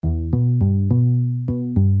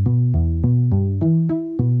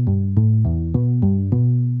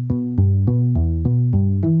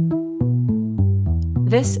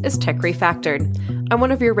This is Tech Refactored. I'm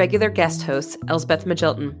one of your regular guest hosts, Elsbeth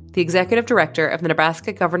Magilton, the Executive Director of the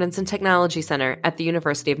Nebraska Governance and Technology Center at the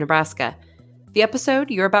University of Nebraska. The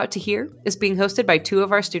episode you're about to hear is being hosted by two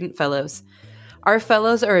of our student fellows. Our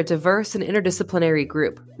fellows are a diverse and interdisciplinary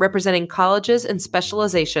group, representing colleges and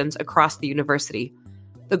specializations across the university.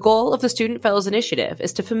 The goal of the Student Fellows Initiative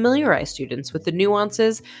is to familiarize students with the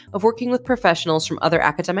nuances of working with professionals from other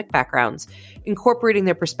academic backgrounds, incorporating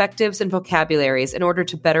their perspectives and vocabularies in order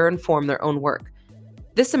to better inform their own work.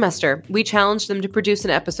 This semester, we challenged them to produce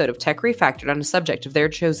an episode of Tech Refactored on a subject of their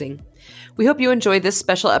choosing. We hope you enjoy this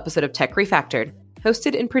special episode of Tech Refactored,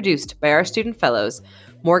 hosted and produced by our student fellows,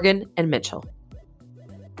 Morgan and Mitchell.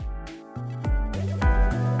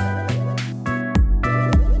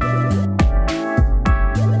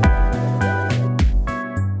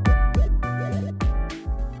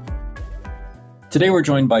 Today we're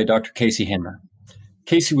joined by Dr. Casey Hamer.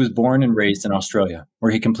 Casey was born and raised in Australia,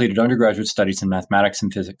 where he completed undergraduate studies in mathematics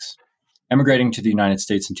and physics. Emigrating to the United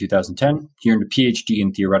States in 2010, he earned a PhD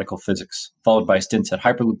in theoretical physics, followed by stints at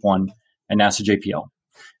Hyperloop One and NASA JPL.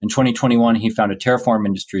 In 2021, he founded Terraform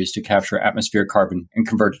Industries to capture atmospheric carbon and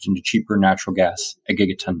convert it into cheaper natural gas at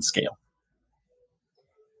gigaton scale.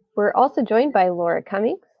 We're also joined by Laura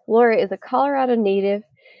Cummings. Laura is a Colorado native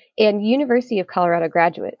and University of Colorado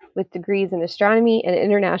graduate with degrees in astronomy and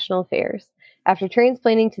international affairs. After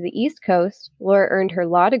transplanting to the East Coast, Laura earned her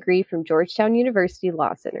law degree from Georgetown University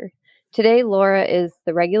Law Center. Today, Laura is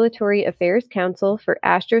the Regulatory Affairs Counsel for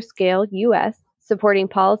Astroscale US, supporting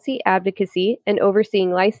policy advocacy and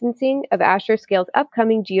overseeing licensing of Astroscale's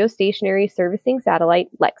upcoming geostationary servicing satellite,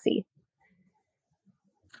 Lexi.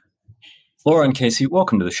 Laura and Casey,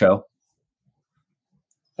 welcome to the show.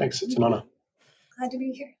 Thanks, it's an honor. Glad to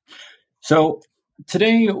be here. So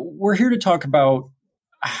today we're here to talk about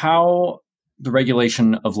how the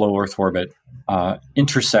regulation of low Earth orbit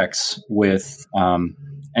intersects with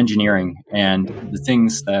engineering and the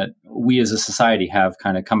things that we as a society have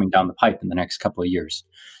kind of coming down the pipe in the next couple of years.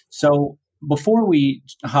 So before we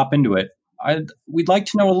hop into it, we'd like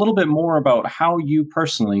to know a little bit more about how you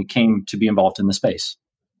personally came to be involved in the space.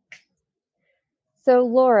 So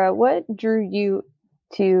Laura, what drew you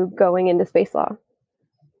to going into space law?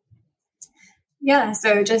 Yeah,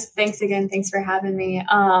 so just thanks again. Thanks for having me.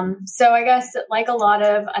 So I guess like a lot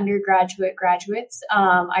of undergraduate graduates,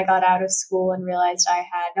 I got out of school and realized I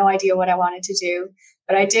had no idea what I wanted to do,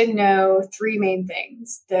 but I did know three main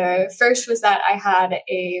things. The first was that I had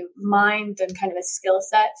a mind and kind of a skill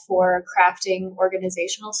set for crafting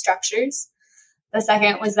organizational structures. The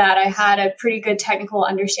second was that I had a pretty good technical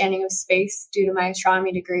understanding of space due to my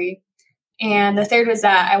astronomy degree. And the third was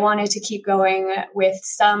that I wanted to keep going with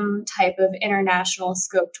some type of international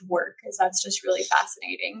scoped work, because that's just really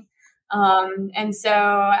fascinating. And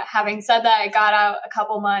so having said that, I got out a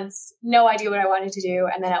couple months, no idea what I wanted to do.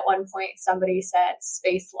 And then at one point, somebody said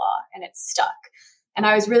space law, and it stuck. And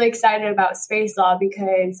I was really excited about space law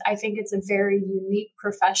because I think it's a very unique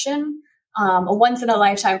profession, a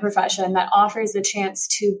once-in-a-lifetime profession that offers a chance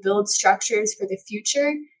to build structures for the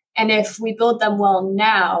future. And if we build them well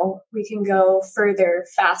now, we can go further,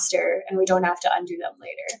 faster, and we don't have to undo them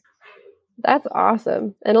later. That's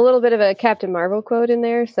awesome. And a little bit of a Captain Marvel quote in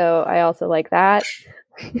there, so I also like that.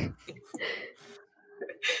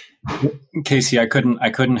 Casey, I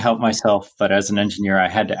couldn't help myself, but as an engineer, I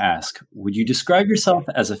had to ask, would you describe yourself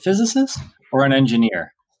as a physicist or an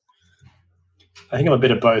engineer? I think I'm a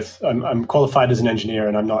bit of both. I'm qualified as an engineer,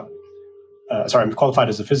 and I'm qualified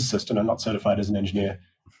as a physicist, and I'm not certified as an engineer.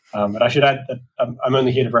 But I should add that I'm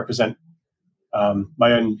only here to represent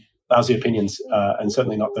my own lousy opinions, and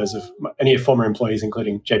certainly not those of any former employees,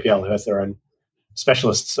 including JPL, who has their own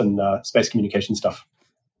specialists and space communication stuff.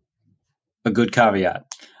 A good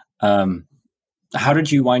caveat. How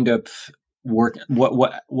did you wind up work?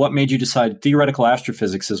 What made you decide theoretical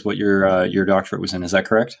astrophysics is what your doctorate was in? Is that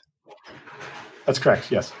correct? That's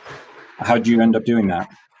correct. Yes. How did you end up doing that?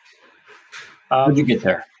 How did you get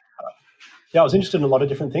there? Yeah, I was interested in a lot of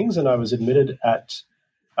different things, and I was admitted at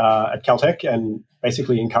Caltech and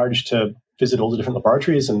basically encouraged to visit all the different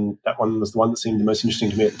laboratories, and that one was the one that seemed the most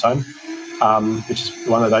interesting to me at the time, which is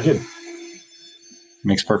the one that I did.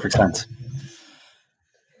 Makes perfect sense.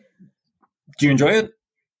 Do you enjoy it?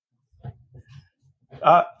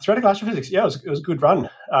 Theoretical astrophysics, yeah, it was a good run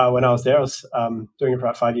when I was there. I was doing it for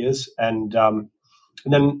about 5 years, and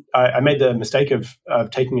then I made the mistake of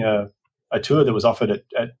taking a tour that was offered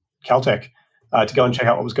at Caltech to go and check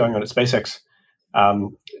out what was going on at SpaceX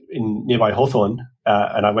in nearby Hawthorne.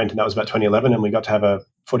 And I went, and that was about 2011, and we got to have a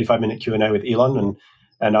 45-minute Q&A with Elon,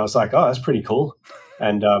 and I was like, oh, that's pretty cool.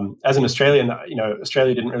 And as an Australian,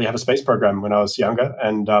 Australia didn't really have a space program when I was younger,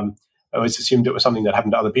 and I always assumed it was something that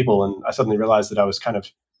happened to other people. And I suddenly realized that I was kind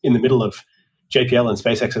of in the middle of JPL and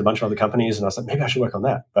SpaceX and a bunch of other companies, and I was like, maybe I should work on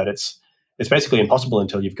that. But it's basically impossible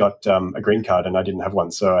until you've got a green card, and I didn't have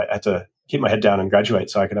one, so I had to keep my head down and graduate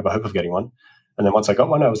so I could have a hope of getting one. And then once I got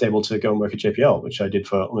one, I was able to go and work at JPL, which I did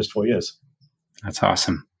for almost 4 years. That's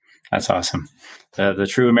awesome. That's awesome. The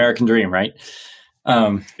true American dream, right?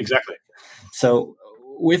 Exactly. So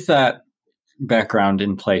with that background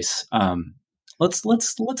in place, let's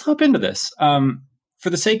hop into this. For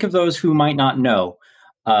the sake of those who might not know,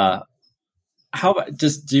 would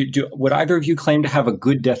either of you claim to have a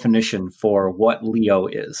good definition for what LEO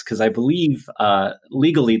is? Because I believe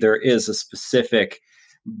legally there is a specific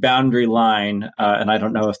boundary line, and I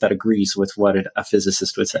don't know if that agrees with what a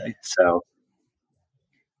physicist would say. So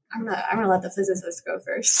I'm gonna let the physicist go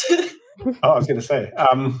first. I was going to say,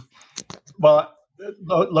 well,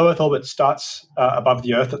 low Earth orbit starts above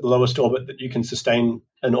the Earth at the lowest orbit that you can sustain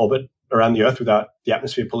an orbit around the Earth without the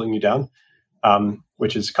atmosphere pulling you down,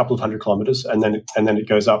 which is a couple of 100 kilometers, and then it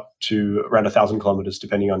goes up to around 1,000 kilometers,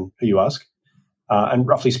 depending on who you ask. And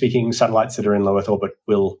roughly speaking, satellites that are in low Earth orbit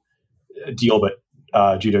will deorbit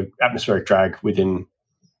due to atmospheric drag within,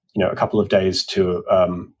 a couple of days to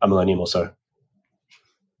a millennium or so.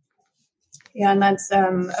 Yeah, and that's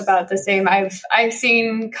about the same. I've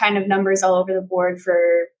seen kind of numbers all over the board for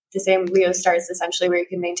the same LEO stars, essentially, where you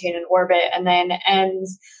can maintain an orbit and then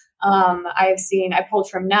ends. I pulled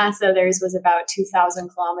from NASA, theirs was about 2,000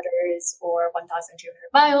 kilometers or 1,200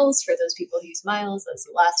 miles. For those people who use miles, that's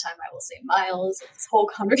the last time I will say miles in this whole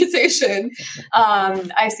conversation.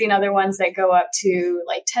 I've seen other ones that go up to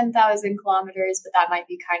like 10,000 kilometers, but that might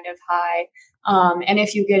be kind of high. And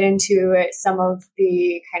if you get into some of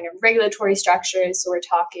the kind of regulatory structures, so we're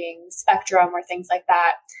talking spectrum or things like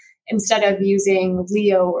that, instead of using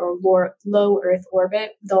LEO or low Earth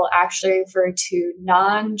orbit, they'll actually refer to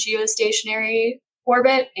non-geostationary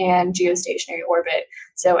orbit and geostationary orbit.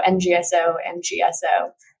 So NGSO and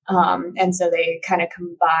GSO. And so they kind of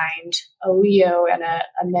combined a LEO and a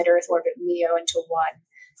mid-Earth orbit MEO into one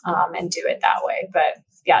and do it that way. But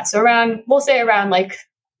yeah, so we'll say around like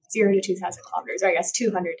 0 to 2,000 kilometers, or I guess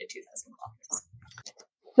 200 to 2,000 kilometers.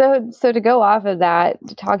 So to go off of that,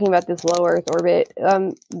 talking about this low Earth orbit,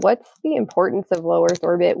 what's the importance of low Earth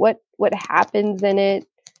orbit? What happens in it?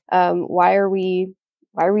 Why are we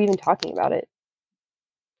even talking about it?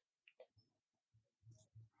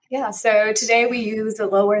 Yeah, so today we use the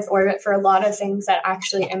low Earth orbit for a lot of things that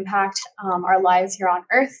actually impact our lives here on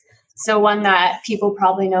Earth. So one that people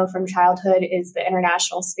probably know from childhood is the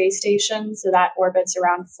International Space Station. So that orbits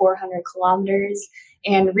around 400 kilometers.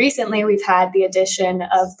 And recently we've had the addition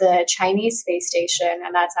of the Chinese space station,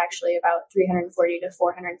 and that's actually about 340 to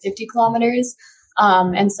 450 kilometers.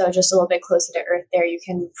 And so just a little bit closer to Earth there, you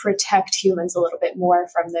can protect humans a little bit more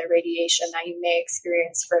from the radiation that you may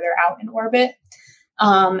experience further out in orbit.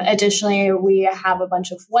 Additionally, we have a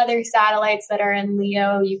bunch of weather satellites that are in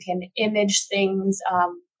LEO. You can image things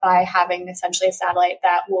by having essentially a satellite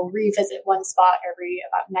that will revisit one spot every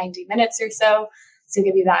about 90 minutes or so. So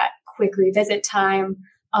give you that quick revisit time.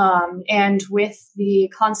 And with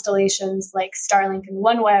the constellations like Starlink and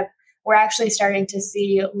OneWeb, we're actually starting to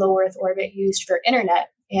see low Earth orbit used for internet.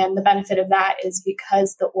 And the benefit of that is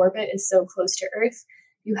because the orbit is so close to Earth,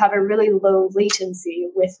 you have a really low latency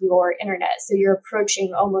with your internet. So you're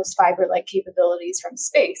approaching almost fiber-like capabilities from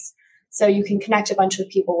space. So you can connect a bunch of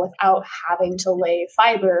people without having to lay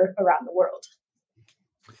fiber around the world.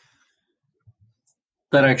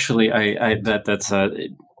 That actually, that's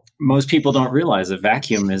most people don't realize a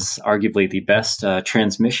vacuum is arguably the best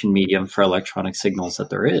transmission medium for electronic signals that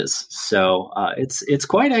there is. So it's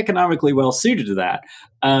quite economically well suited to that.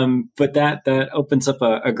 But that opens up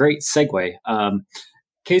a great segue.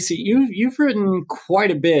 Casey, you've written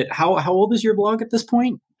quite a bit. How old is your blog at this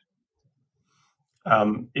point?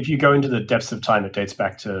 If you go into the depths of time, it dates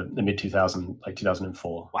back to the mid 2000s, like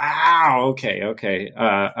 2004. Wow. Okay.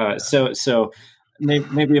 So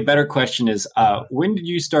maybe a better question is, when did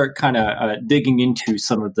you start kind of digging into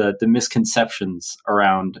some of the misconceptions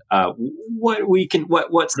around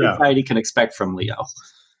what society can expect from LEO?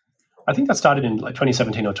 I think that started in like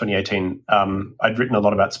 2017 or 2018. I'd written a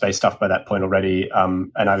lot about space stuff by that point already,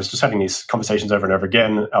 and I was just having these conversations over and over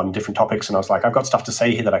again on different topics. And I was like, I've got stuff to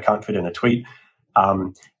say here that I can't fit in a tweet.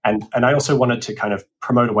 And I also wanted to kind of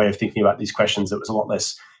promote a way of thinking about these questions that was a lot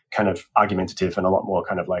less kind of argumentative and a lot more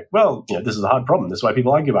kind of like, well, this is a hard problem. This is why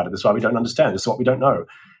people argue about it. This is why we don't understand. This is what we don't know,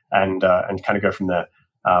 and kind of go from there.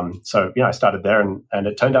 So I started there, and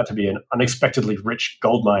it turned out to be an unexpectedly rich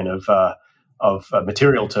goldmine of of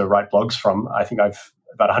material to write blogs from. I think I've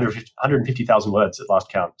about 150,000 words at last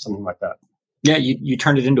count, something like that. Yeah, you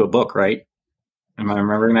turned it into a book, right? Am I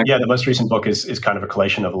remembering that? Yeah, the most recent book is kind of a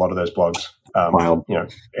collation of a lot of those blogs. Wow.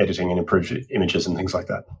 Editing and improved images and things like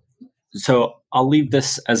that. So I'll leave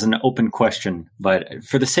this as an open question, but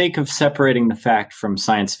for the sake of separating the fact from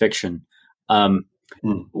science fiction,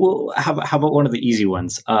 well, how about one of the easy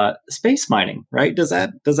ones? Space mining, right? Does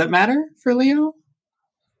that matter for Leo?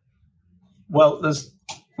 Well, there's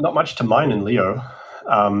not much to mine in Leo.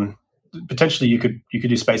 Potentially, you could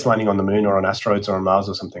do space mining on the moon or on asteroids or on Mars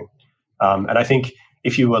or something. And I think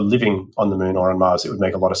if you were living on the moon or on Mars, it would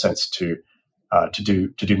make a lot of sense to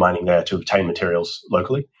do mining there to obtain materials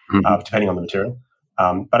locally, depending on the material.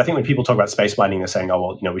 But I think when people talk about space mining, they're saying,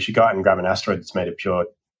 "Oh, well, we should go out and grab an asteroid that's made of pure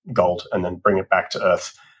gold and then bring it back to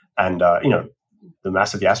Earth." And the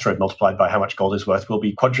mass of the asteroid multiplied by how much gold is worth will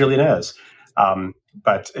be quadrillionaires.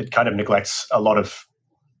 But it kind of neglects a lot of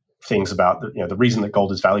things about the reason that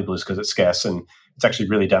gold is valuable is because it's scarce, and it's actually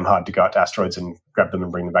really damn hard to go out to asteroids and grab them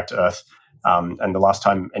and bring them back to Earth. And the last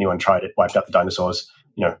time anyone tried it, wiped out the dinosaurs.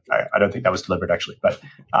 I don't think that was deliberate actually, but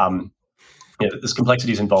there's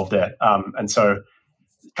complexities involved there. And so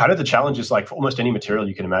kind of the challenge is, like for almost any material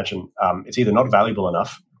you can imagine, it's either not valuable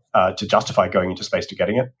enough to justify going into space to get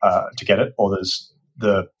it, or there's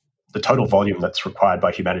the total volume that's required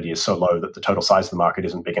by humanity is so low that the total size of the market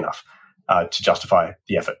isn't big enough to justify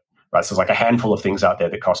the effort. Right, so there's like a handful of things out there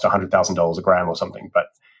that cost $100,000 a gram or something, but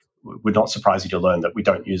would not surprise you to learn that we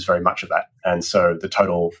don't use very much of that. And so the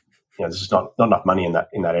total, there's just not enough money in that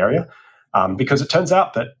area, because it turns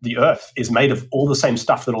out that the Earth is made of all the same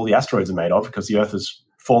stuff that all the asteroids are made of, because the Earth is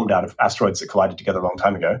formed out of asteroids that collided together a long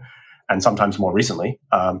time ago, and sometimes more recently.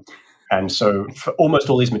 And so for almost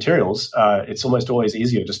all these materials, it's almost always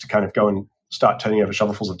easier just to kind of go and start turning over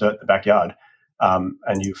shovelfuls of dirt in the backyard.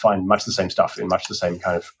 And you find much the same stuff in much the same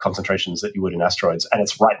kind of concentrations that you would in asteroids. And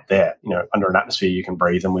it's right there, under an atmosphere you can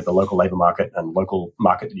breathe, and with a local labor market and local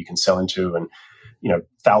market that you can sell into, and,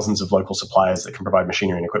 thousands of local suppliers that can provide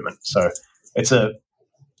machinery and equipment. So it's a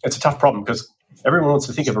tough problem, because everyone wants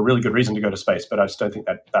to think of a really good reason to go to space, but I just don't think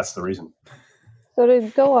that's the reason. So to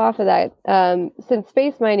go off of that, since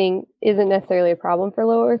space mining isn't necessarily a problem for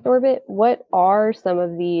low Earth orbit, what are some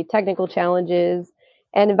of the technical challenges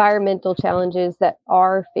and environmental challenges that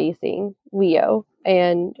are facing LEO?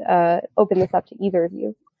 And open this up to either of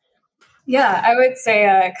you. Yeah, I would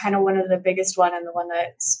say kind of one of the biggest one, and the one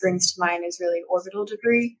that springs to mind, is really orbital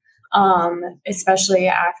debris. Especially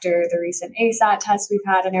after the recent ASAT tests we've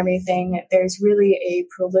had and everything, there's really a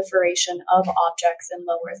proliferation of objects in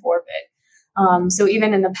low Earth orbit. So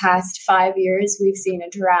even in the past 5 years, we've seen a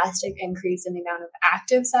drastic increase in the amount of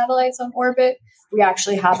active satellites on orbit. We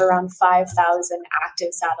actually have around 5,000 active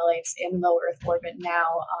satellites in low Earth orbit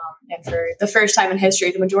now. And for the first time in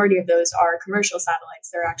history, the majority of those are commercial satellites.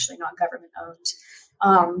 They're actually not government owned.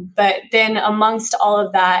 But then amongst all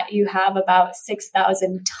of that, you have about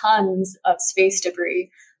 6,000 tons of space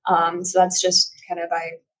debris. So that's just kind of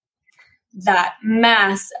by that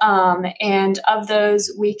mass. And of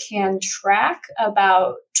those, we can track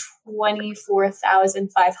about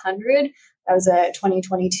 24,500. That was a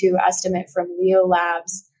 2022 estimate from Leo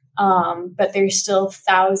Labs. But there's still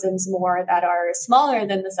thousands more that are smaller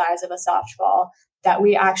than the size of a softball that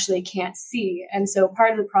we actually can't see. And so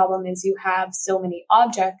part of the problem is you have so many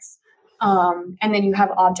objects, and then you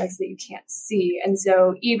have objects that you can't see. And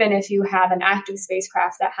so even if you have an active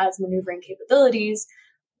spacecraft that has maneuvering capabilities,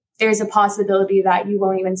 there's a possibility that you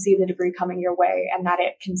won't even see the debris coming your way, and that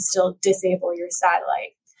it can still disable your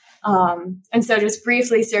satellite. And so just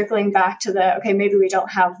briefly circling back to maybe we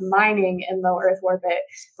don't have mining in low Earth orbit,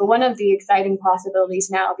 but one of the exciting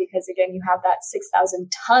possibilities now, because again, you have that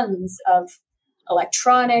 6,000 tons of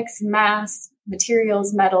electronics, mass,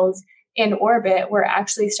 materials, metals in orbit, we're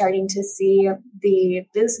actually starting to see the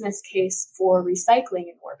business case for recycling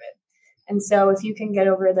in orbit. And so if you can get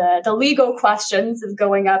over the legal questions of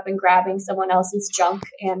going up and grabbing someone else's junk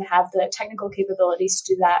and have the technical capabilities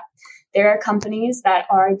to do that, there are companies that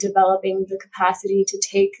are developing the capacity to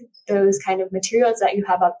take those kind of materials that you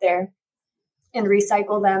have up there and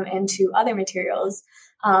recycle them into other materials.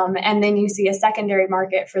 And then you see a secondary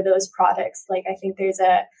market for those products. Like I think there's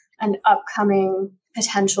an upcoming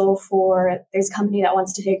potential for, there's a company that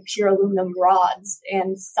wants to take pure aluminum rods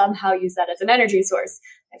and somehow use that as an energy source.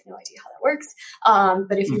 I have no idea how that works.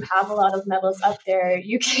 But if you have a lot of metals up there,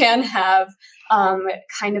 you can have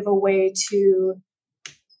kind of a way to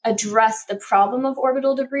address the problem of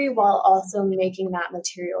orbital debris while also making that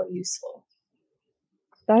material useful.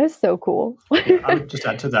 That is so cool. I would just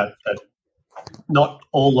add to that not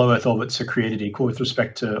all low Earth orbits are created equal with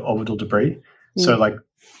respect to orbital debris. So, like,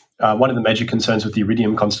 one of the major concerns with the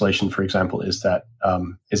Iridium constellation, for example, is that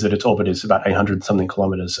its orbit is about 800 something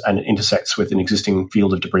kilometers, and it intersects with an existing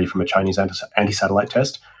field of debris from a Chinese anti-satellite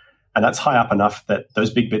test, and that's high up enough that those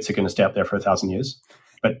big bits are going to stay up there for 1,000 years.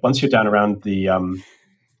 But once you're down around the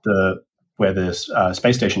where the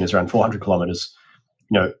space station is, around 400 kilometers,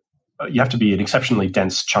 you have to be an exceptionally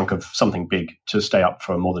dense chunk of something big to stay up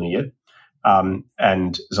for more than a year.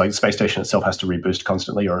 And it's like the space station itself has to reboost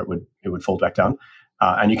constantly, or it would fall back down.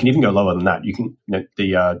 And you can even go lower than that. You can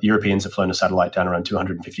the Europeans have flown a satellite down around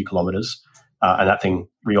 250 kilometers, and that thing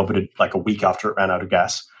reorbited like a week after it ran out of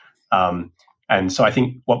gas. And so I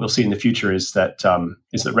think what we'll see in the future is that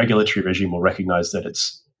regulatory regime will recognize that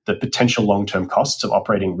it's the potential long-term costs of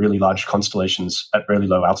operating really large constellations at really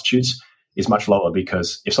low altitudes is much lower,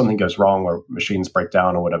 because if something goes wrong or machines break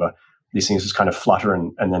down or whatever, these things just kind of flutter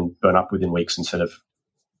and then burn up within weeks instead of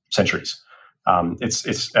centuries.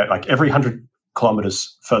 It's like every 100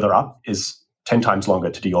 kilometers further up is 10 times longer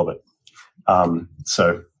to deorbit.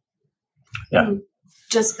 So, yeah.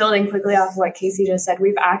 Just building quickly off of what Casey just said,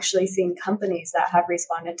 we've actually seen companies that have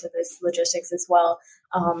responded to this logistics as well.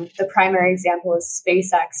 The primary example is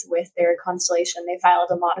SpaceX with their constellation. They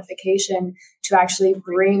filed a modification to actually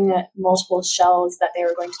bring multiple shells that they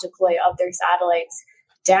were going to deploy of their satellites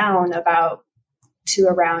down to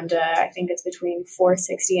around, I think it's between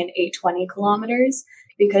 460 and 820 kilometers,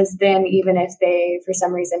 because then even if they, for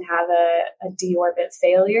some reason, have a deorbit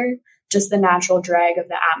failure, just the natural drag of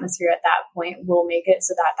the atmosphere at that point will make it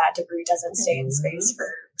so that debris doesn't stay in space for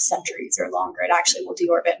centuries or longer. It actually will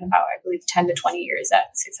deorbit in about, I believe, 10 to 20 years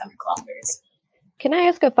at 600 kilometers. Can I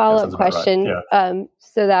ask a follow-up question right.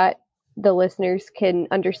 So that the listeners can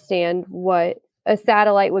understand what a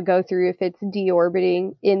satellite would go through if it's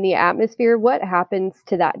deorbiting in the atmosphere? What happens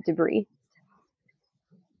to that debris?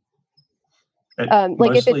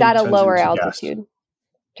 Like if it's at a lower altitude,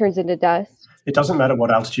 turns into dust? It doesn't matter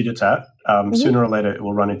what altitude it's at. Sooner or later, it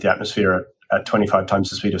will run into the atmosphere at 25 times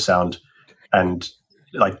the speed of sound, and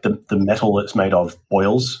like the metal it's made of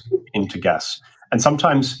boils into gas. And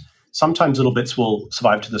sometimes little bits will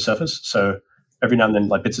survive to the surface. So every now and then,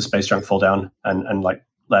 like bits of space junk fall down and like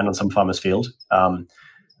land on some farmer's field.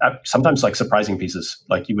 Sometimes like surprising pieces,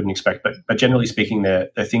 like you wouldn't expect. But generally speaking, they're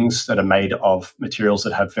things that are made of materials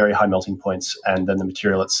that have very high melting points, and then the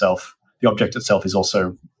material itself, the object itself, is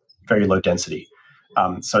also very low density,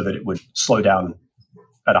 so that it would slow down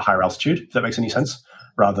at a higher altitude, if that makes any sense,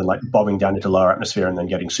 rather than like bobbing down into lower atmosphere and then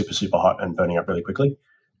getting super, super hot and burning up really quickly.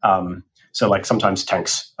 So like sometimes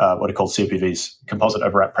tanks, what are called CPVs, composite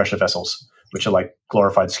overwrap pressure vessels, which are like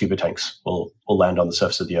glorified scuba tanks, will land on the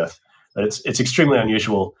surface of the Earth. But it's extremely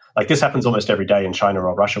unusual. Like this happens almost every day in China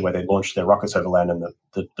or Russia, where they launch their rockets over land and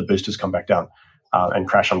the boosters come back down and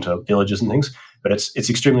crash onto villages and things. But it's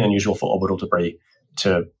extremely unusual for orbital debris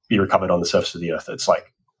to be recovered on the surface of the Earth. It's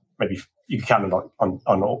like maybe you can count it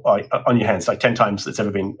on your hands, like 10 times it's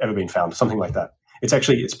ever been found, something like that.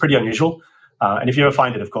 It's pretty unusual. And if you ever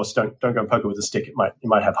find it, of course, don't go and poke it with a stick. It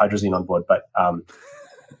might have hydrazine on board, but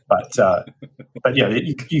yeah,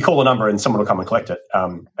 you call a number and someone will come and collect it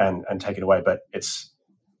and take it away. But it's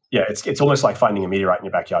almost like finding a meteorite in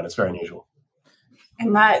your backyard. It's very unusual.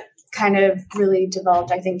 And that kind of really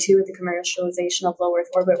developed, I think, too, with the commercialization of low Earth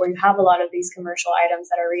orbit, where you have a lot of these commercial items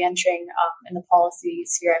that are re-entering in the policy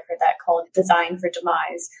sphere. I've heard that called design for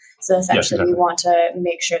demise. So essentially, yes, exactly. You want to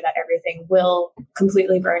make sure that everything will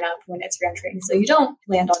completely burn up when it's re-entering, so you don't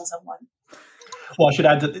land on someone. Well, I should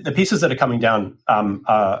add that the pieces that are coming down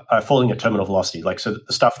are falling at terminal velocity. Like, so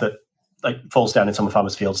the stuff that like falls down in some of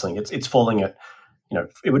Farmer's Field's thing, it's falling at,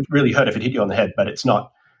 it would really hurt if it hit you on the head, but it's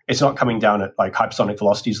not coming down at like hypersonic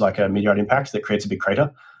velocities like a meteorite impact that creates a big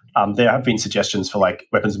crater. There have been suggestions for like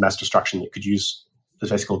weapons of mass destruction that could use the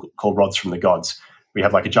basically called rods from the gods. We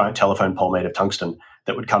have like a giant telephone pole made of tungsten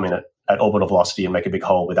that would come in at orbital velocity and make a big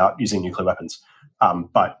hole without using nuclear weapons.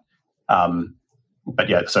 But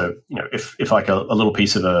yeah, so if like a little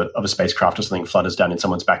piece of a spacecraft or something flutters down in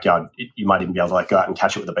someone's backyard, you might even be able to like go out and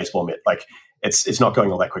catch it with a baseball mitt. Like it's not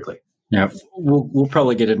going all that quickly. Yeah, we'll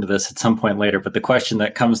probably get into this at some point later. But the question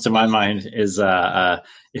that comes to my mind is,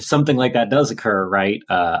 if something like that does occur, right?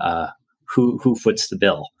 Who foots the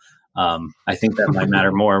bill? I think that might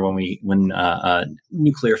matter more when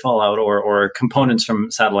nuclear fallout or components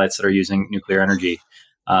from satellites that are using nuclear energy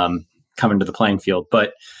come into the playing field.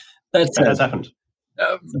 But that has happened.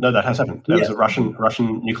 No, that has happened. There was a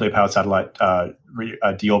Russian nuclear powered satellite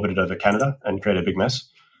deorbited over Canada and created a big mess,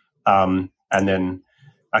 and then.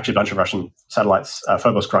 Actually, a bunch of Russian satellites,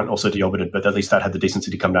 Phobos Grunt, also deorbited, but at least that had the decency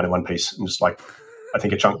to come down in one piece and just like I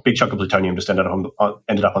think a big chunk of plutonium just ended up on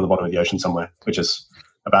the bottom of the ocean somewhere, which is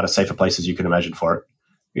about as safe a place as you can imagine for it.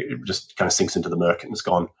 It just kind of sinks into the murk and it's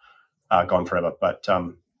gone forever. But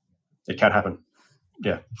it can happen.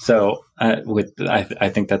 Yeah. So I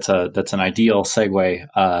think that's an ideal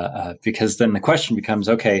segue because then the question becomes,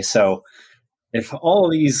 okay, so if all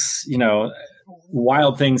of these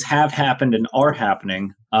wild things have happened and are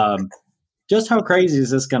happening, just how crazy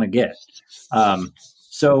is this going to get?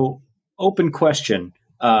 So open question: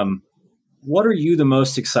 what are you the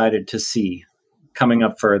most excited to see coming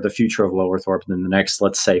up for the future of low Earth orbit in the next,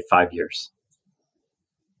 let's say, 5 years?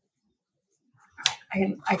 I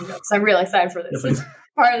can go because I'm really excited for this. It's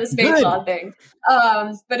part of the space law thing.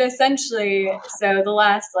 But essentially, so the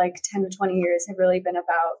last 10 to 20 years have really been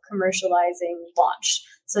about commercializing launch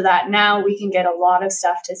so that now we can get a lot of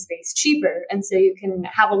stuff to space cheaper. And so you can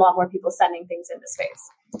have a lot more people sending things into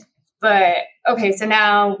space. But okay, so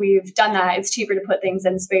now we've done that. It's cheaper to put things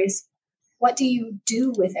in space. What do you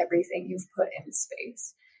do with everything you've put in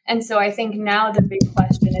space? And so I think now the big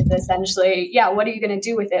question is essentially, what are you going to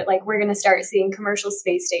do with it? We're going to start seeing commercial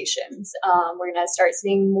space stations. We're going to start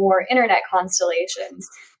seeing more internet constellations,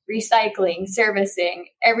 recycling, servicing,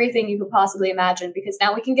 everything you could possibly imagine, because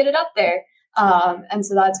now we can get it up there. And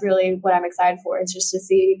so that's really what I'm excited for, is just to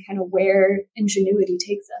see kind of where ingenuity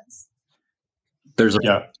takes us.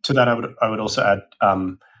 To that, I would also add,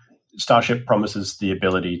 Starship promises the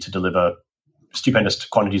ability to deliver stupendous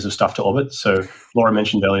quantities of stuff to orbit. So Laura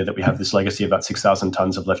mentioned earlier that we have this legacy of about 6,000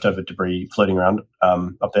 tons of leftover debris floating around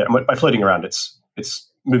up there. And by floating around, it's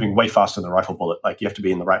moving way faster than a rifle bullet. You have to be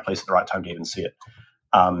in the right place at the right time to even see it.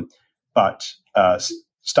 But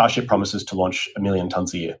Starship promises to launch 1 million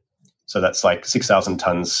tons a year. So that's 6,000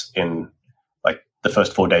 tons in the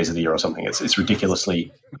first 4 days of the year or something. It's a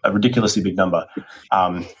ridiculously big number.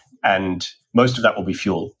 And most of that will be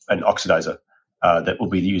fuel and oxidizer that will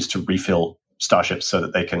be used to refill Starships so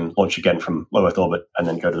that they can launch again from low Earth orbit and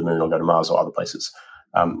then go to the moon or go to Mars or other places.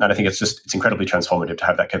 And I think it's incredibly transformative to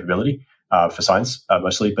have that capability for science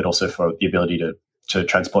mostly, but also for the ability to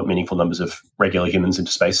transport meaningful numbers of regular humans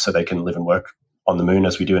into space so they can live and work on the moon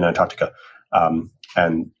as we do in Antarctica. We're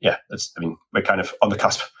kind of on the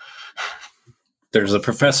cusp. There's a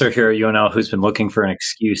professor here at UNL who's been looking for an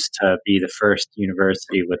excuse to be the first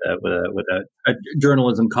university with a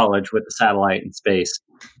journalism college with a satellite in space,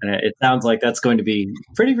 and it sounds like that's going to be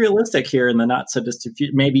pretty realistic here in the not so distant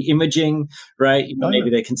future. Maybe imaging, right? Maybe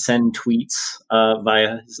they can send tweets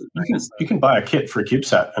via. You can buy a kit for a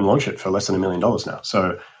CubeSat and launch it for less than $1 million now.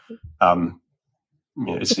 So,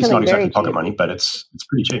 it's not exactly pocket money, but it's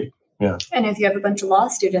pretty cheap. Yeah. And if you have a bunch of law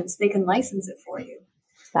students, they can license it for you.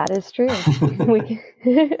 That is true.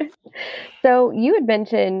 So you had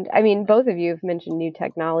mentioned, both of you have mentioned new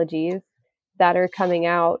technologies that are coming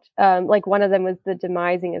out. One of them was the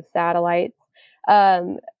demising of satellites.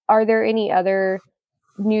 Are there any other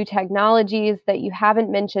new technologies that you haven't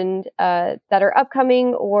mentioned that are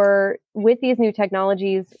upcoming? Or with these new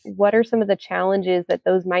technologies, what are some of the challenges that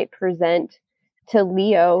those might present to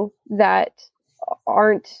LEO that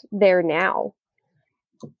aren't there now?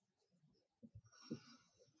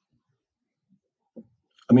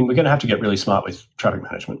 We're going to have to get really smart with traffic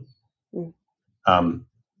management.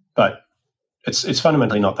 But it's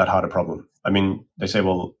fundamentally not that hard a problem. They say,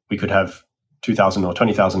 well, we could have 2,000 or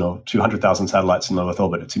 20,000 or 200,000 satellites in low Earth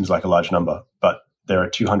orbit. It seems like a large number, but there are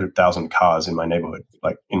 200,000 cars in my neighborhood,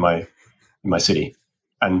 in my city,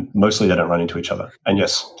 and mostly they don't run into each other. And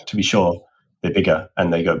yes, to be sure, they're bigger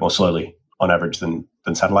and they go more slowly on average than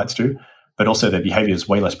satellites do, but also their behavior is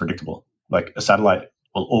way less predictable. A satellite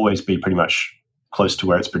will always be pretty much close to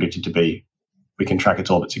where it's predicted to be. We can track its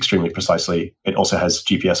orbits extremely precisely. It also has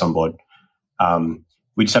GPS on board.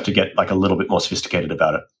 We just have to get a little bit more sophisticated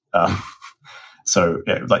about it.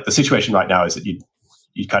 The situation right now is that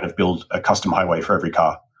you kind of build a custom highway for every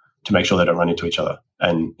car to make sure they don't run into each other.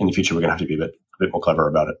 And in the future, we're going to have to be a bit more clever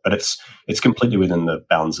about it. But it's completely within the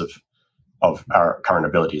bounds of our current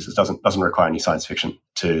abilities. It doesn't require any science fiction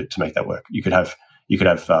to make that work. You could have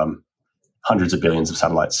hundreds of billions of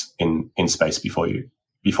satellites in space before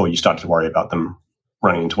you start to worry about them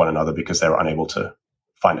running into one another because they were unable to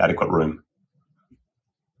find adequate room.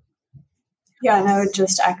 Yeah, and I would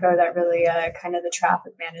just echo that really kind of the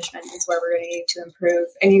traffic management is where we're going to need to improve.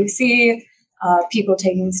 And you see people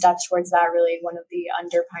taking steps towards that. Really, one of the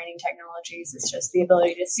underpinning technologies is just the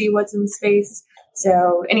ability to see what's in space.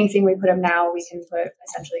 So anything we put up now, we can put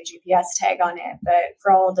essentially a GPS tag on it. But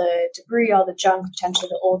for all the debris, all the junk, potentially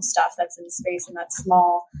the old stuff that's in space and that's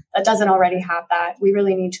small, that doesn't already have that, we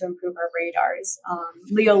really need to improve our radars.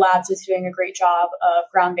 Leo Labs is doing a great job of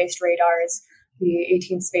ground-based radars. the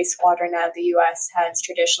 18th Space Squadron out of the U.S. has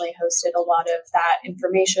traditionally hosted a lot of that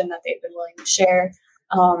information that they've been willing to share.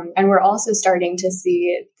 And we're also starting to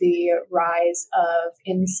see the rise of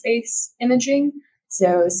in-space imaging.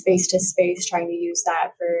 So space to space, trying to use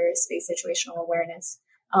that for space situational awareness.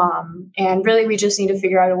 And really, we just need to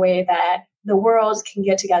figure out a way that the world can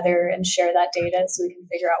get together and share that data so we can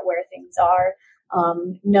figure out where things are.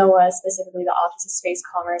 NOAA, specifically the Office of Space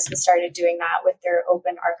Commerce, has started doing that with their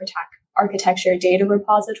open architecture data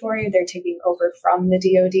repository. They're taking over from the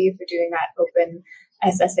DoD for doing that open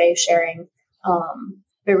SSA sharing.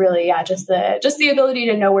 But really, yeah, just the ability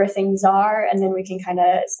to know where things are, and then we can kind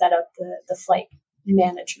of set up the flight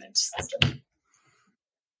management system.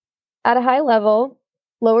 At a high level,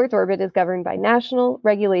 low Earth orbit is governed by national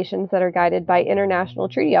regulations that are guided by international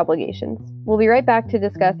treaty obligations. We'll be right back to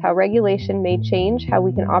discuss how regulation may change how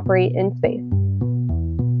we can operate in space.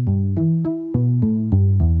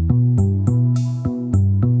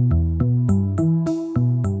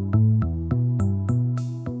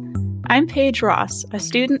 I'm Paige Ross, a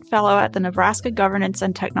student fellow at the Nebraska Governance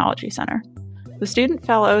and Technology Center. The student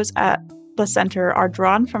fellows at the center are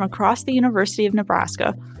drawn from across the University of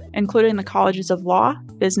Nebraska, including the colleges of law,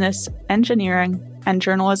 business, engineering, and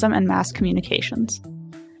journalism and mass communications.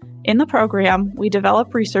 In the program, we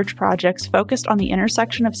develop research projects focused on the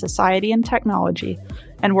intersection of society and technology,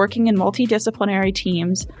 and working in multidisciplinary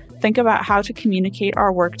teams, think about how to communicate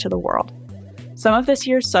our work to the world. Some of this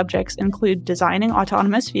year's subjects include designing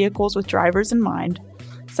autonomous vehicles with drivers in mind,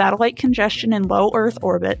 satellite congestion in low Earth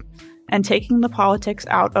orbit, and taking the politics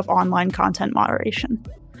out of online content moderation.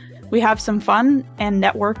 We have some fun and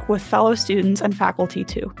network with fellow students and faculty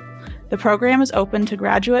too. The program is open to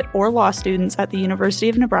graduate or law students at the University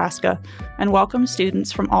of Nebraska and welcomes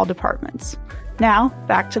students from all departments. Now,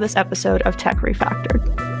 back to this episode of Tech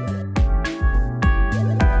Refactored.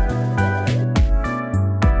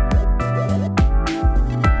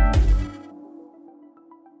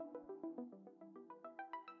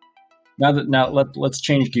 Now let's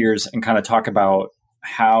change gears and kind of talk about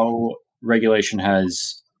how regulation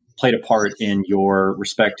has played a part in your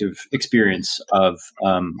respective experience of,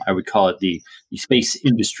 I would call it the space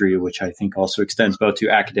industry, which I think also extends both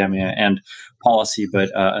to academia and policy, but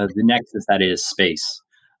the nexus that is space.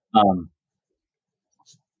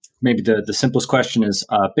 Maybe the simplest question is,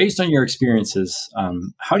 based on your experiences,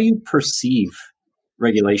 how do you perceive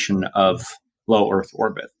regulation of low Earth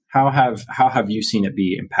orbit? How have you seen it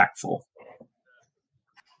be impactful?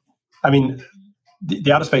 I mean,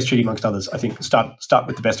 the Outer Space Treaty, amongst others, I think start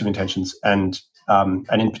with the best of intentions, and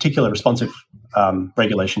in particular, responsive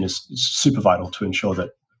regulation is super vital to ensure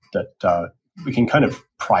that we can kind of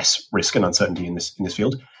price risk and uncertainty in this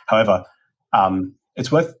field. However,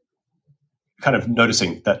 it's worth kind of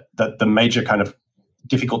noticing that the major kind of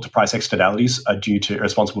difficult to price externalities are due to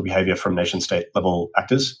irresponsible behavior from nation-state level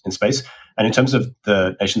actors in space. And in terms of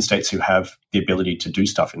the nation states who have the ability to do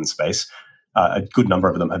stuff in space, a good number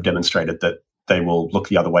of them have demonstrated that they will look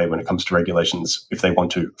the other way when it comes to regulations if they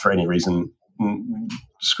want to, for any reason.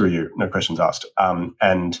 Screw you, no questions asked.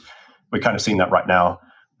 And we're kind of seeing that right now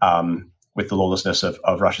with the lawlessness of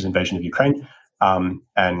Russia's invasion of Ukraine.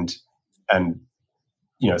 And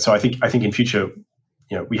so I think in future,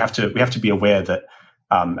 we have to be aware that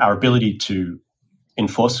our ability to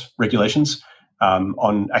enforce regulations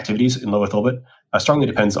on activities in low Earth orbit strongly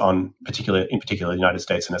depends on, in particular, the United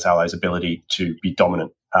States and its allies' ability to be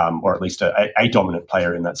dominant, or at least a dominant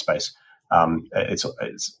player in that space.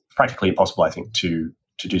 It's practically impossible, I think, to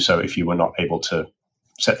do so if you were not able to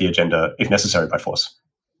set the agenda, if necessary, by force.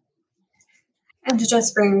 And to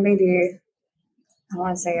just bring maybe, I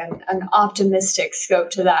want to say an optimistic scope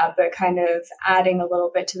to that, but kind of adding a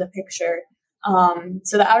little bit to the picture.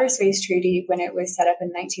 So the Outer Space Treaty, when it was set up in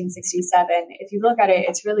 1967, if you look at it,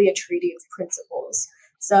 it's really a treaty of principles.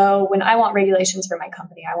 So when I want regulations for my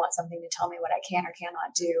company, I want something to tell me what I can or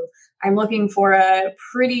cannot do. I'm looking for a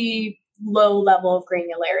pretty low level of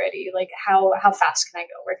granularity, like how fast can I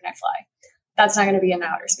go? Where can I fly? That's not going to be in the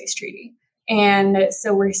Outer Space Treaty. And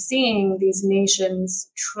so we're seeing these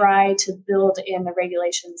nations try to build in the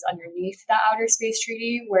regulations underneath the Outer Space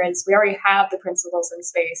Treaty, whereas we already have the principles in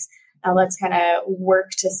space. Now let's kind of work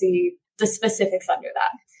to see the specifics under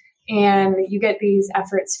that. And you get these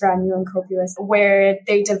efforts from UNCOPUOS where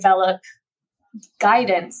they develop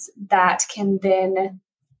guidance that can then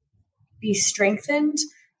be strengthened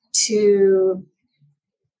to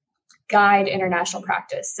guide international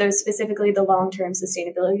practice. So specifically the long-term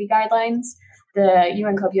sustainability guidelines, the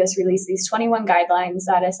UNCOPUOS released these 21 guidelines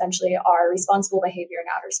that essentially are responsible behavior in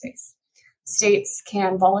outer space. States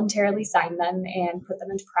can voluntarily sign them and put them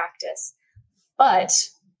into practice. But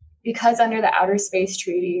because under the Outer Space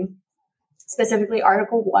Treaty, specifically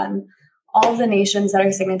Article 1, all of the nations that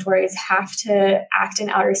are signatories have to act in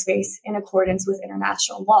outer space in accordance with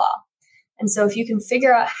international law. And so if you can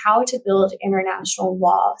figure out how to build international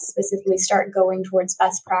law, specifically start going towards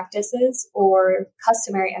best practices or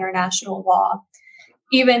customary international law,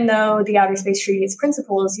 even though the Outer Space Treaty's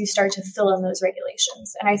principles, you start to fill in those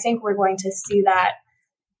regulations. And I think we're going to see that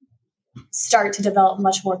start to develop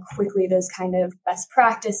much more quickly, those kind of best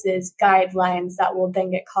practices, guidelines that will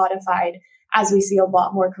then get codified as we see a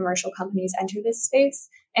lot more commercial companies enter this space.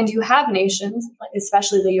 And you have nations,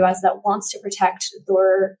 especially the US, that wants to protect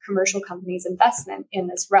their commercial companies' investment in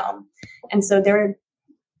this realm. And so they're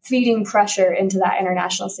feeding pressure into that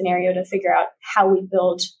international scenario to figure out how we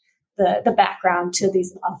build the background to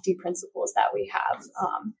these lofty principles that we have.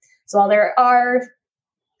 So while there are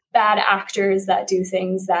bad actors that do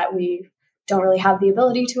things that we don't really have the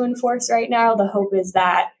ability to enforce right now, the hope is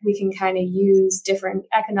that we can kind of use different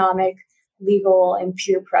economic, legal, and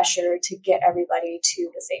peer pressure to get everybody to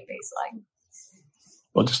the same baseline.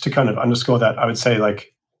 Well, just to kind of underscore that, I would say,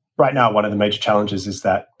 like, right now, one of the major challenges is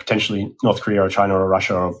that potentially North Korea or China or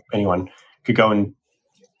Russia or anyone could go and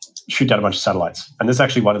shoot down a bunch of satellites. And this is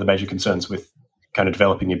actually one of the major concerns with kind of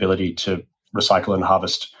developing the ability to recycle and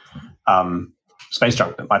harvest space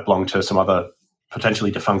junk that might belong to some other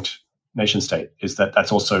potentially defunct nation state, is that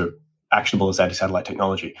that's also actionable as anti-satellite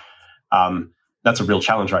technology. That's a real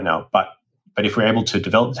challenge right now. But if we're able to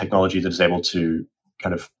develop the technology that is able to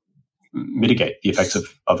kind of mitigate the effects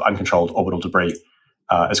of uncontrolled orbital debris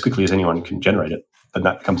as quickly as anyone can generate it, then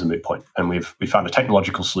that becomes a moot point. And we found a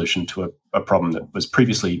technological solution to a problem that was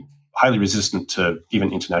previously highly resistant to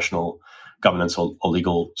even international governance or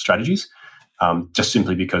legal strategies, just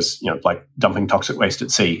simply because, like dumping toxic waste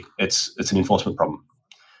at sea, it's an enforcement problem.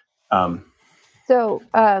 So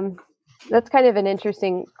that's kind of an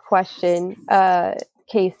interesting question,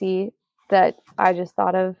 Casey, that I just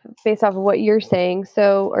thought of based off of what you're saying.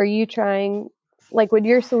 So are you trying, would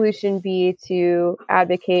your solution be to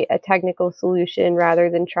advocate a technical solution rather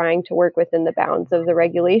than trying to work within the bounds of the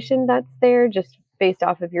regulation that's there, just based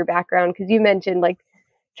off of your background? Because you mentioned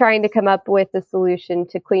trying to come up with a solution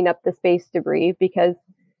to clean up the space debris because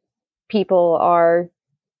people are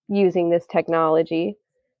using this technology.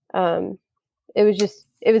 It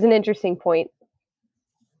was an interesting point.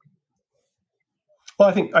 Well,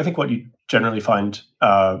 I think what you generally find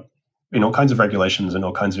in all kinds of regulations and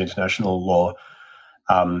all kinds of international law,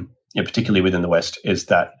 particularly within the West, is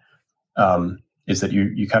that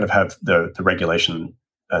you kind of have the regulation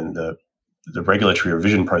and the regulatory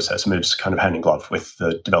revision process moves kind of hand in glove with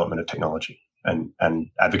the development of technology and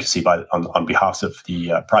advocacy on behalf of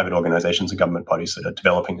the private organizations and government bodies that are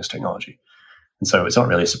developing this technology. And so it's not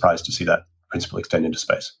really a surprise to see that principle extend into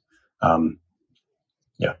space.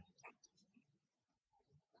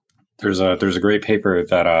 There's a great paper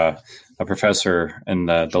that a professor in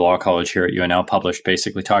the law college here at UNL published,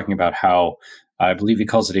 basically talking about how, I believe he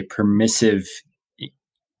calls it a permissive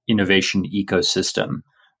innovation ecosystem,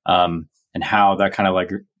 and how that kind of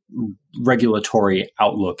regulatory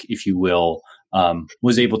outlook, if you will,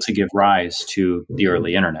 was able to give rise to the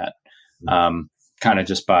early internet, kind of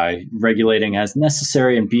just by regulating as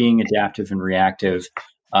necessary and being adaptive and reactive.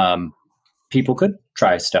 People could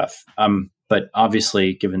try stuff. But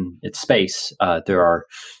obviously, given its space, there are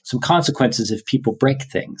some consequences if people break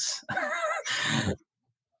things.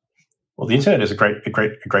 Well, the internet is a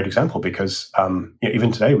great example because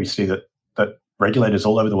even today we see that regulators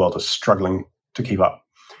all over the world are struggling to keep up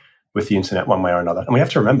with the internet one way or another. And we have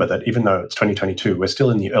to remember that even though it's 2022, we're still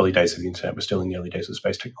in the early days of the internet. We're still in the early days of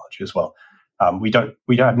space technology as well. We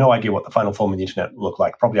have no idea what the final form of the internet will look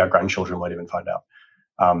like. Probably our grandchildren won't even find out.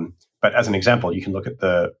 But as an example, you can look at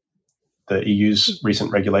the EU's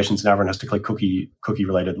recent regulations, and everyone has to click cookie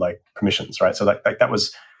related permissions, right? So that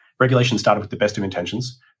was regulation started with the best of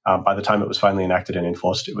intentions. By the time it was finally enacted and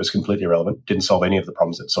enforced, it was completely irrelevant. Didn't solve any of the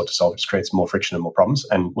problems it sought to solve. It just creates more friction and more problems.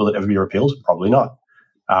 And will it ever be repealed? Probably not.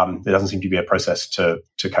 There doesn't seem to be a process to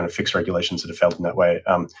kind of fix regulations that have failed in that way.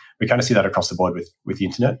 We kind of see that across the board with the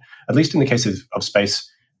internet. At least in the case of space,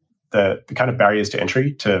 the kind of barriers to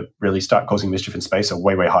entry to really start causing mischief in space are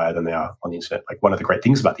way, way higher than they are on the internet. One of the great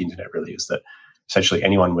things about the internet really is that essentially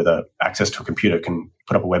anyone with access to a computer can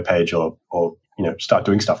put up a web page or start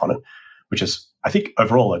doing stuff on it, which is, I think,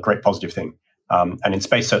 overall a great positive thing. And in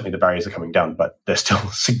space, certainly the barriers are coming down, but they're still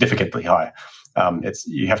significantly high.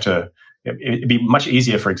 It'd be much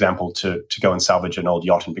easier, for example, to go and salvage an old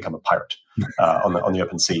yacht and become a pirate on the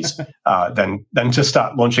open seas than to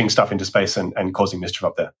start launching stuff into space and causing mischief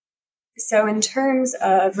up there. So in terms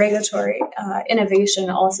of regulatory innovation,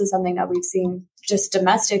 also something that we've seen just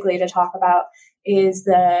domestically to talk about is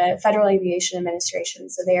the Federal Aviation Administration.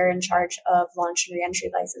 So they are in charge of launch and reentry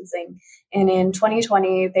licensing. And in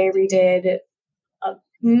 2020, they redid a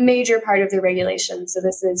major part of their regulations. So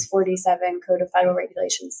this is 47 Code of Federal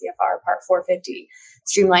Regulations, CFR Part 450,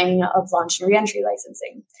 streamlining of launch and reentry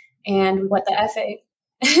licensing. And what the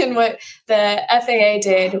FAA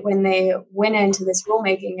did when they went into this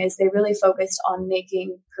rulemaking is they really focused on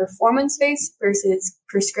making performance-based versus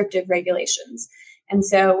prescriptive regulations. And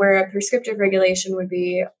so where a prescriptive regulation would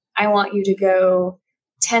be, I want you to go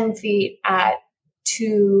 10 feet at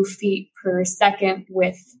 2 feet per second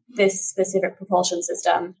with this specific propulsion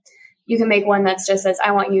system. You can make one that's just says,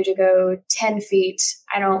 I want you to go 10 feet.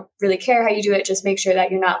 I don't really care how you do it. Just make sure that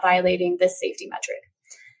you're not violating this safety metric.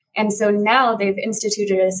 And so now they've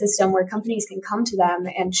instituted a system where companies can come to them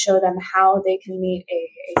and show them how they can meet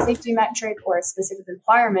a safety metric or a specific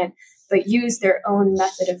requirement, but use their own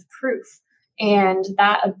method of proof. And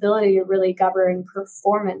that ability to really govern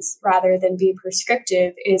performance rather than be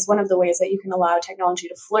prescriptive is one of the ways that you can allow technology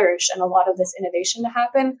to flourish and a lot of this innovation to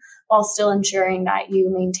happen while still ensuring that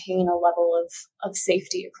you maintain a level of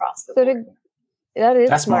safety across the board. That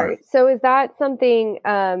is smart. So is that something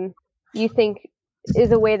you think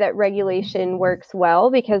is a way that regulation works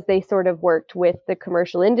well because they sort of worked with the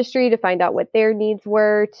commercial industry to find out what their needs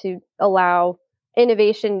were to allow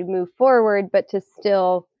innovation to move forward, but to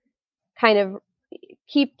still kind of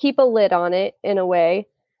keep a lid on it in a way.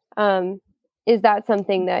 Is that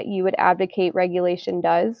something that you would advocate regulation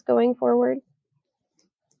does going forward?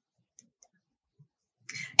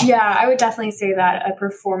 Yeah, I would definitely say that a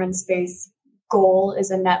performance-based goal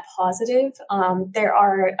is a net positive. There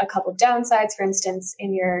are a couple of downsides. For instance,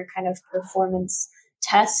 in your kind of performance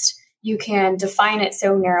test, you can define it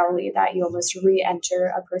so narrowly that you almost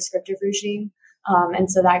re-enter a prescriptive regime.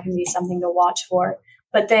 And so that can be something to watch for.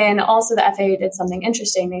 But then also the FAA did something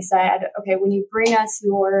interesting. They said, okay, when you bring us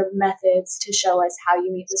your methods to show us how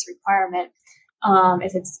you meet this requirement,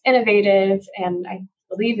 if it's innovative, and I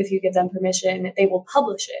believe if you give them permission, they will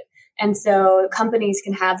publish it. And so companies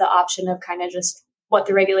can have the option of kind of just what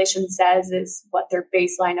the regulation says is what their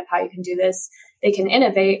baseline of how you can do this. They can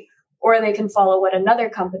innovate, or they can follow what another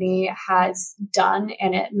company has done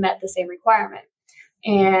and it met the same requirement.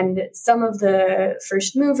 And some of the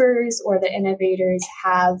first movers or the innovators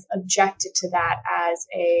have objected to that as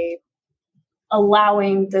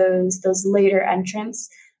allowing those later entrants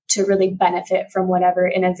to really benefit from whatever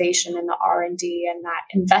innovation in the R&D and that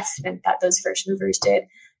investment that those first movers did.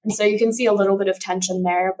 And so you can see a little bit of tension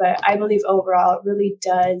there, but I believe overall it really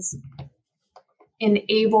does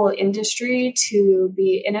enable industry to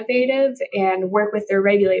be innovative and work with their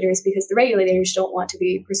regulators, because the regulators don't want to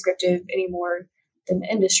be prescriptive anymore than the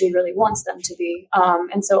industry really wants them to be.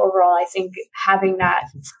 And so overall, I think having that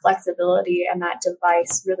flexibility and that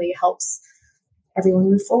device really helps everyone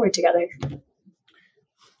move forward together.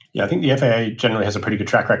 Yeah, I think the FAA generally has a pretty good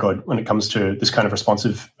track record when it comes to this kind of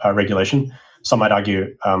responsive regulation. Some might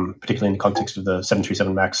argue, particularly in the context of the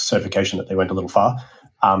 737 MAX certification, that they went a little far.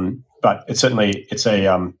 But it's certainly it's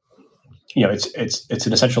an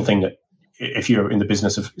essential thing that if you're in the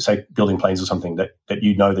business of, say, building planes or something, that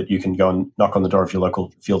you know that you can go and knock on the door of your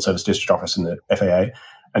local field service district office in the FAA,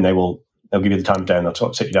 and they'll give you the time of day and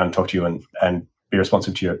they'll sit you down and talk to you and be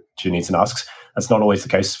responsive to your needs and asks. That's not always the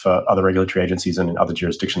case for other regulatory agencies and in other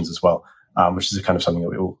jurisdictions as well, which is a kind of something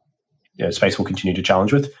that space will continue to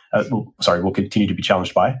challenge with. Will continue to be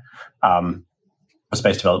challenged by.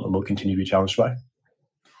 Space development will continue to be challenged by.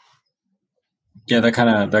 Yeah, that kind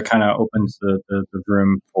of opens the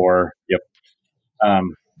room for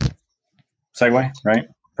segue, right?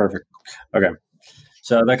 Perfect. Okay,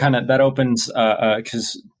 so that opens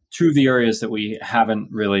because two of the areas that we haven't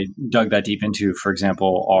really dug that deep into, for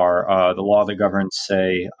example, are the law that governs,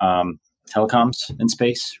 say, telecoms in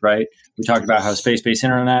space. Right? We talked about how space-based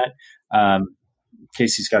internet.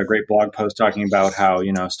 Casey's got a great blog post talking about how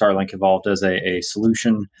Starlink evolved as a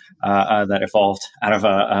solution that evolved out of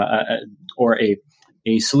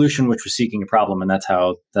a solution which was seeking a problem, and that's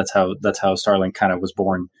how Starlink kind of was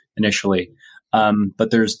born initially.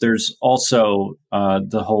 But there's also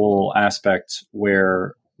the whole aspect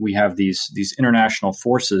where we have these international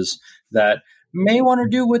forces that may want to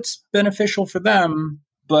do what's beneficial for them,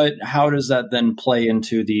 but how does that then play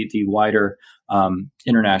into the wider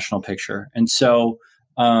international picture? And so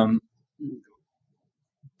down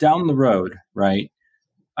the road, right,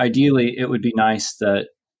 ideally it would be nice that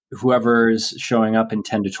whoever is showing up in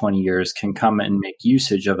 10 to 20 years can come and make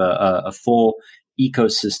usage of a full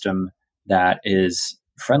ecosystem that is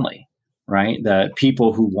friendly, right? That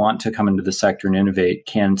people who want to come into the sector and innovate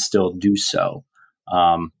can still do so.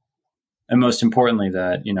 and most importantly,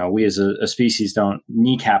 that we as a species don't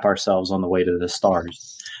kneecap ourselves on the way to the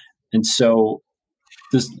stars. And so,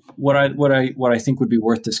 what I think would be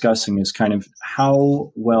worth discussing is kind of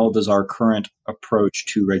how well does our current approach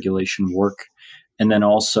to regulation work, and then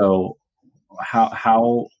also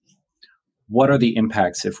what are the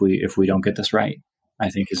impacts if we don't get this right, I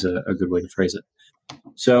think is a good way to phrase it.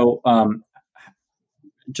 So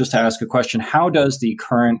just to ask a question, how does the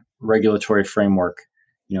current regulatory framework,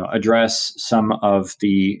 address some of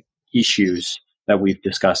the issues that we've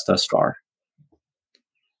discussed thus far?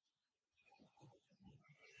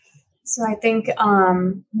 So I think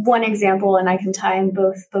one example, and I can tie in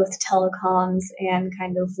both telecoms and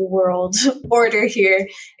kind of world order here,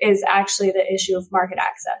 is actually the issue of market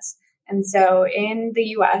access. And so in the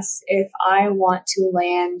US, if I want to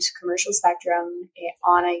land commercial spectrum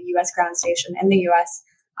on a US ground station in the US,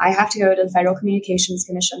 I have to go to the Federal Communications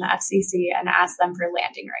Commission, the FCC, and ask them for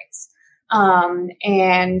landing rights.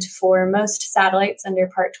 And for most satellites under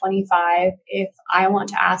Part 25, if I want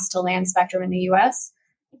to ask to land spectrum in the US,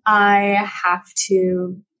 I have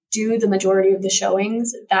to do the majority of the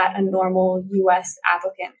showings that a normal US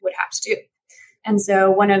applicant would have to do. And so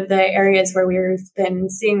one of the areas where we've been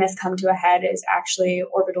seeing this come to a head is actually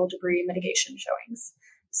orbital debris mitigation showings.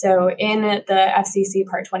 So in the FCC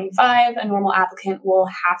Part 25, a normal applicant will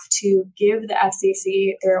have to give the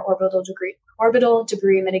FCC their orbital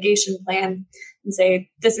debris mitigation plan and say,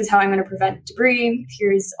 this is how I'm going to prevent debris.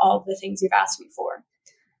 Here's all of the things you've asked me for.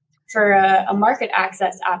 For a market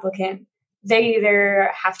access applicant, they either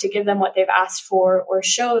have to give them what they've asked for or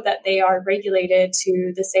show that they are regulated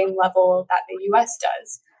to the same level that the US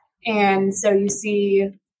does. And so you see,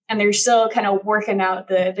 and they're still kind of working out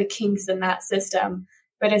the kinks in that system.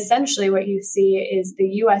 But essentially what you see is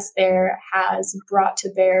the US there has brought to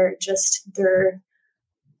bear just their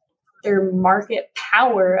market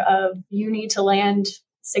power of, you need to land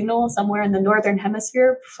signal somewhere in the Northern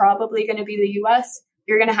Hemisphere, probably going to be the US.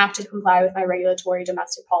 You're going to have to comply with my regulatory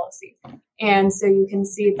domestic policy. And so you can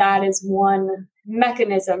see that is one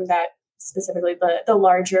mechanism that specifically the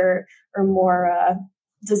larger or more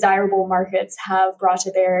desirable markets have brought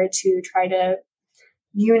to bear to try to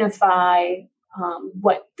unify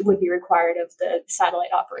what would be required of the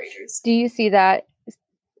satellite operators. Do you see that?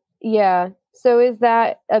 Yeah. So is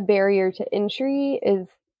that a barrier to entry? Is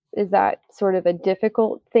that sort of a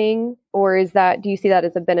difficult thing, or do you see that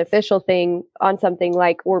as a beneficial thing on something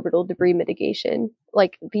like orbital debris mitigation?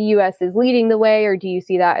 Like the US is leading the way, or do you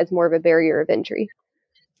see that as more of a barrier of entry?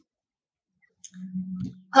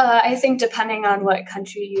 I think depending on what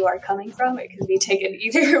country you are coming from, it can be taken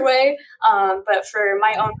either way. But for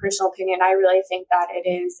my own personal opinion, I really think that it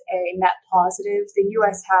is a net positive. The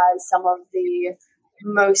US has some of the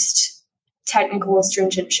most technical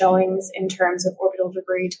stringent showings in terms of orbital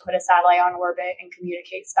debris to put a satellite on orbit and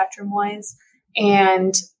communicate spectrum-wise.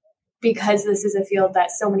 And because this is a field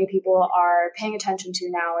that so many people are paying attention to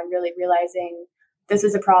now and really realizing this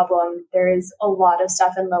is a problem, there is a lot of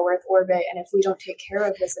stuff in low Earth orbit. And if we don't take care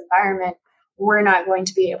of this environment, we're not going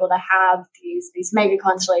to be able to have these mega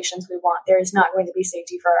constellations we want. There is not going to be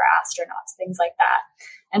safety for our astronauts, things like that.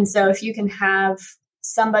 And so if you can have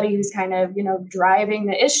somebody who's kind of, driving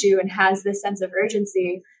the issue and has this sense of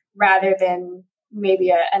urgency, rather than maybe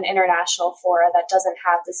an international fora that doesn't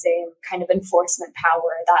have the same kind of enforcement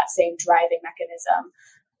power, that same driving mechanism,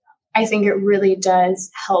 I think it really does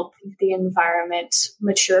help the environment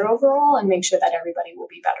mature overall and make sure that everybody will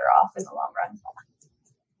be better off in the long run.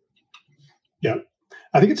 Yeah,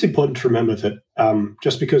 I think it's important to remember that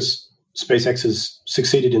just because SpaceX has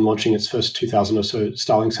succeeded in launching its first 2,000 or so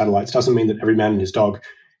Starlink satellites doesn't mean that every man and his dog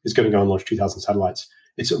is going to go and launch 2,000 satellites.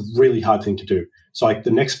 It's a really hard thing to do. So like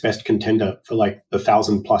the next best contender for like the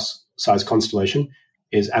 1,000+ size constellation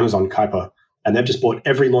is Amazon Kuiper. And they've just bought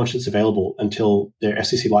every launch that's available until their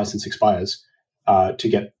FCC license expires to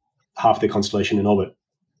get half their constellation in orbit.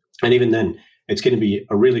 And even then, it's going to be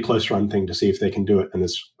a really close run thing to see if they can do it. And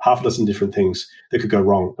there's half a dozen different things that could go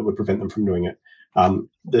wrong that would prevent them from doing it.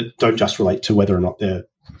 That don't just relate to whether or not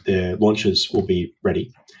their launches will be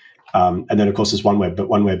ready. And then, of course, there's OneWeb, but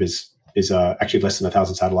OneWeb is actually less than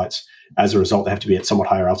 1,000 satellites. As a result, they have to be at somewhat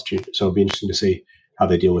higher altitude. So it'll be interesting to see how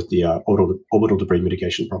they deal with the orbital debris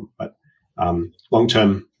mitigation problem. But long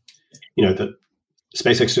term, the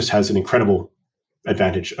SpaceX just has an incredible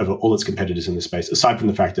advantage over all its competitors in this space. Aside from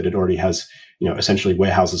the fact that it already has, essentially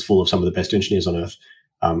warehouses full of some of the best engineers on Earth,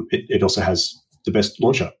 it also has the best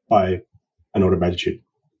launcher by an order of magnitude.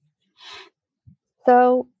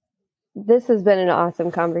 So this has been an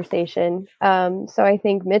awesome conversation. So I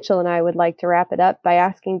think Mitchell and I would like to wrap it up by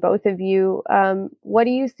asking both of you, what do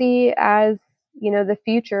you see as the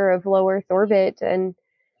future of low Earth orbit and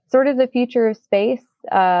sort of the future of space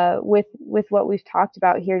with what we've talked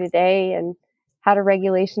about here today, and how do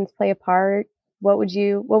regulations play a part? What would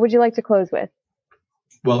you like to close with?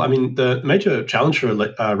 Well, I mean, the major challenge for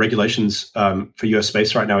regulations for US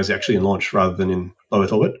space right now is actually in launch rather than in low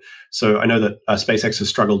Earth orbit. So I know that SpaceX has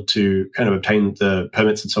struggled to kind of obtain the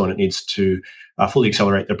permits and so on it needs to fully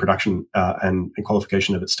accelerate the production and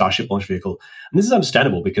qualification of its Starship launch vehicle. And this is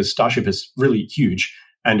understandable because Starship is really huge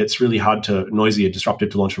and it's really hard to, noisy and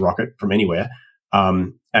disruptive to launch a rocket from anywhere.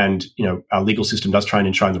 And, our legal system does try and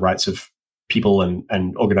enshrine the rights of people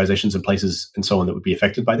and organizations and places and so on that would be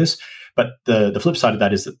affected by this. But the flip side of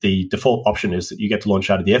that is that the default option is that you get to launch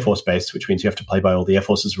out of the Air Force Base, which means you have to play by all the Air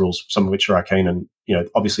Force's rules, some of which are arcane and,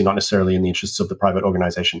 obviously not necessarily in the interests of the private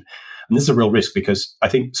organization. And this is a real risk because I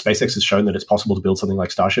think SpaceX has shown that it's possible to build something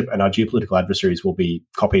like Starship, and our geopolitical adversaries will be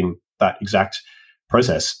copying that exact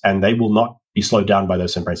process, and they will not be slowed down by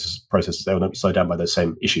those same processes. They will not be slowed down by those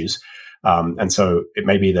same issues. And so it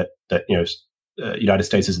may be that United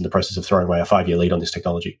States is in the process of throwing away a 5-year lead on this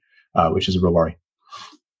technology, which is a real worry.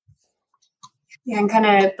 Yeah, and kind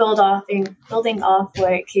of building off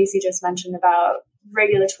what Casey just mentioned about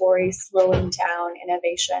regulatory slowing down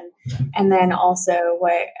innovation. And then also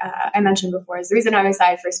what I mentioned before is the reason I'm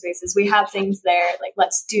excited for space is we have things there, like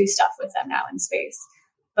let's do stuff with them now in space.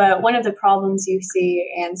 But one of the problems you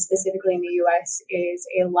see, and specifically in the US, is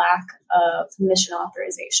a lack of mission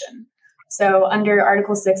authorization. So under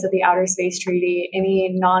Article 6 of the Outer Space Treaty, any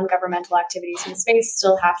non-governmental activities in space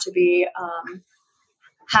still have to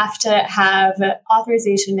have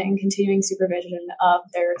authorization and continuing supervision of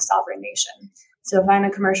their sovereign nation. So if I'm a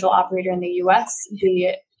commercial operator in the US,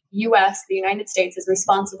 the United States, is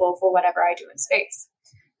responsible for whatever I do in space.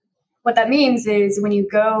 What that means is when you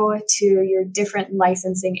go to your different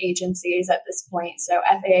licensing agencies at this point, so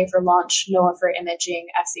FAA for launch, NOAA for imaging,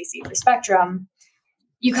 FCC for spectrum,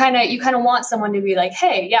 you kind of want someone to be like,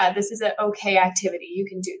 hey, yeah, this is an okay activity. You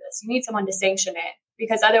can do this. You need someone to sanction it,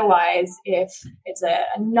 because otherwise, if it's a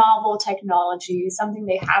novel technology, something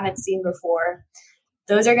they haven't seen before,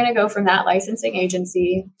 those are going to go from that licensing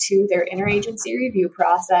agency to their interagency review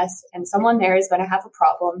process. And someone there is going to have a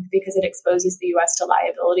problem because it exposes the U.S. to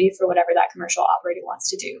liability for whatever that commercial operator wants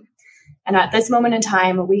to do. And at this moment in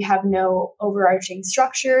time, we have no overarching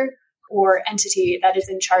structure or entity that is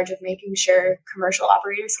in charge of making sure commercial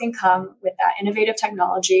operators can come with that innovative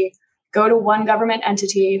technology, go to one government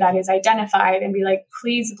entity that is identified and be like,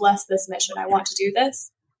 please bless this mission. I want to do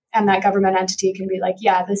this. And that government entity can be like,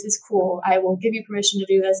 yeah, this is cool. I will give you permission to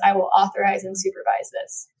do this. I will authorize and supervise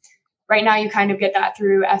this. Right now, you kind of get that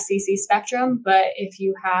through FCC Spectrum. But if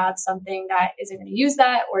you have something that isn't going to use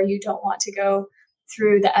that, or you don't want to go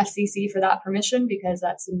through the FCC for that permission because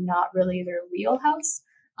that's not really their wheelhouse,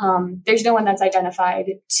 there's no one that's identified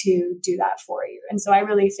to do that for you. And so I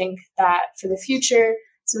really think that for the future,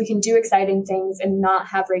 so we can do exciting things and not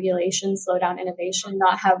have regulations slow down innovation,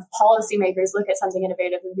 not have policymakers look at something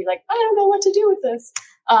innovative and be like, I don't know what to do with this.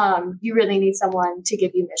 You really need someone to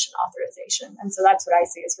give you mission authorization. And so that's what I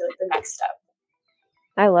see as really the next step.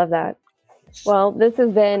 I love that. Well, this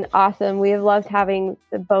has been awesome. We have loved having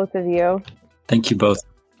the both of you. Thank you both.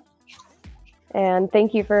 And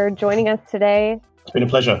thank you for joining us today. It's been a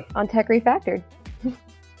pleasure. On Tech Refactored.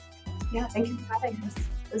 Yeah, thank you for having us.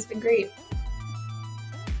 It's been great.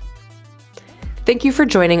 Thank you for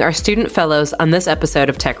joining our student fellows on this episode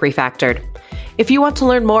of Tech Refactored. If you want to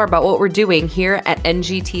learn more about what we're doing here at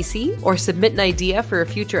NGTC or submit an idea for a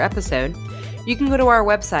future episode, you can go to our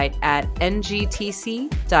website at ngtc.unl.edu,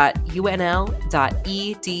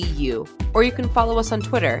 or you can follow us on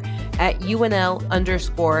Twitter at UNL_NGTC.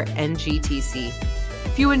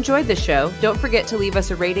 If you enjoyed the show, don't forget to leave us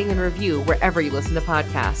a rating and review wherever you listen to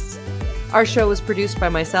podcasts. Our show was produced by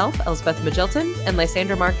myself, Elsbeth Magilton, and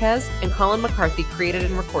Lysandra Marquez, and Colin McCarthy created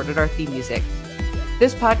and recorded our theme music.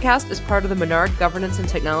 This podcast is part of the Menard Governance and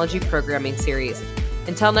Technology Programming Series.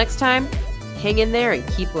 Until next time, hang in there and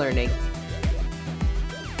keep learning.